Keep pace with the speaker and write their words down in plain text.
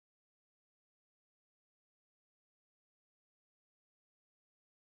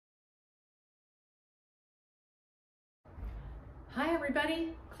Hi everybody,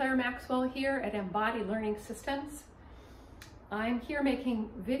 Claire Maxwell here at Embody Learning Systems. I'm here making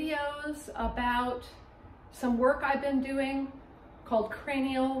videos about some work I've been doing called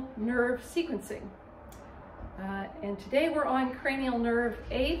cranial nerve sequencing. And today we're on cranial nerve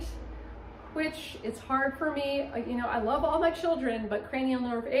 8, which is hard for me. I love all my children, but cranial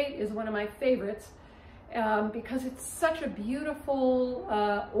nerve 8 is one of my favorites because it's such a beautiful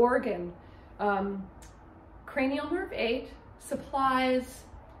organ. Cranial nerve 8 supplies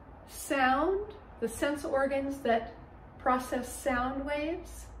sound, the sense organs that process sound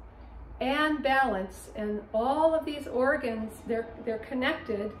waves, and balance. And all of these organs, they're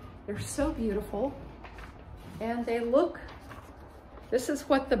connected. They're so beautiful. And they look, this is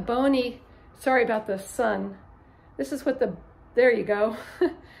what the bony, sorry about the sun. This is what there you go.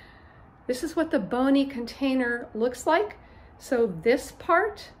 This is what the bony container looks like. So this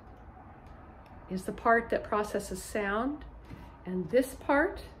part is the part that processes sound, and this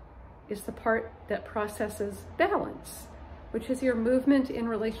part is the part that processes balance, which is your movement in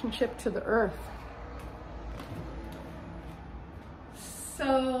relationship to the earth.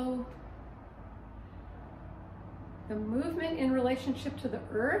 So the movement in relationship to the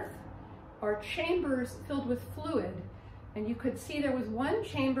earth are chambers filled with fluid. And you could see there was one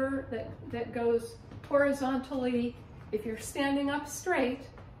chamber that goes horizontally. If you're standing up straight,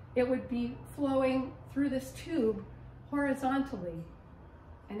 it would be flowing through this tube horizontally.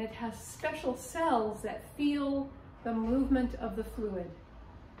 And it has special cells that feel the movement of the fluid.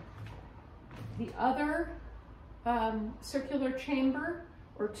 The other circular chamber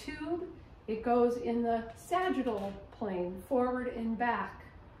or tube, it goes in the sagittal plane, forward and back.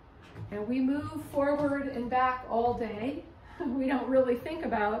 And we move forward and back all day. We don't really think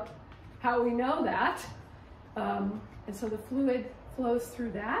about how we know that. And so the fluid flows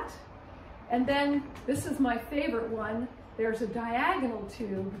through that. And then this is my favorite one. There's a diagonal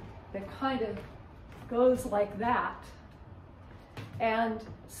tube that kind of goes like that. And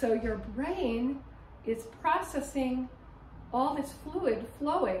so your brain is processing all this fluid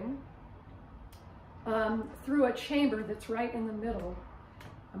flowing through a chamber that's right in the middle.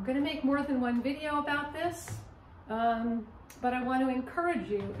 I'm going to make more than one video about this, but I want to encourage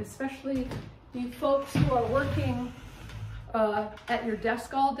you, especially you folks who are working at your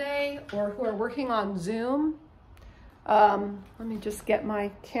desk all day or who are working on Zoom. Let me just get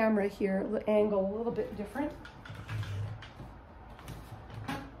my camera here, angle a little bit different.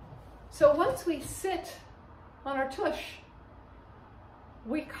 So once we sit on our tush,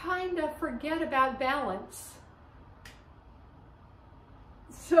 we kind of forget about balance.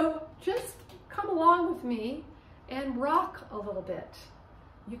 So just come along with me and rock a little bit.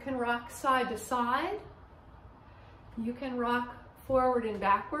 You can rock side to side. You can rock forward and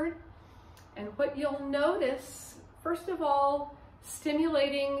backward. And what you'll notice, first of all,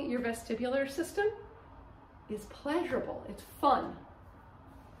 stimulating your vestibular system is pleasurable. It's fun.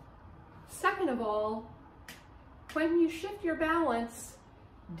 Second of all, when you shift your balance,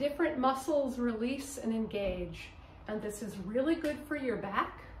 different muscles release and engage. And this is really good for your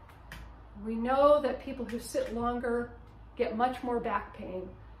back. We know that people who sit longer get much more back pain.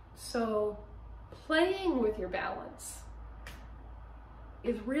 So playing with your balance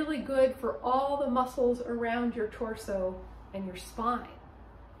is really good for all the muscles around your torso and your spine,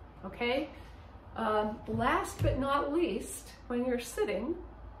 okay? Last but not least, when you're sitting,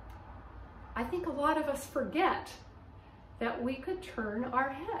 I think a lot of us forget that we could turn our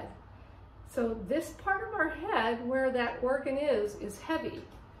head. So this part of our head where that organ is heavy.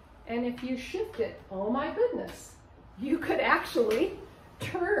 And if you shift it, oh my goodness, you could actually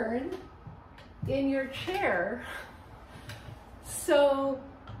turn in your chair. So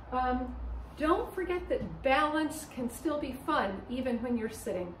don't forget that balance can still be fun even when you're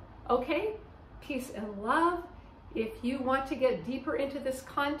sitting. Okay? Peace and love. If you want to get deeper into this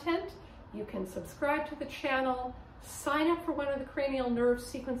content, you can subscribe to the channel, sign up for one of the cranial nerve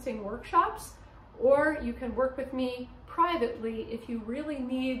sequencing workshops, or you can work with me privately if you really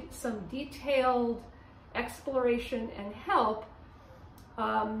need some detailed exploration and help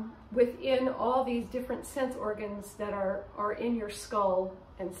within all these different sense organs that are in your skull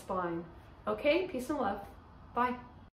and spine. Okay, peace and love. Bye.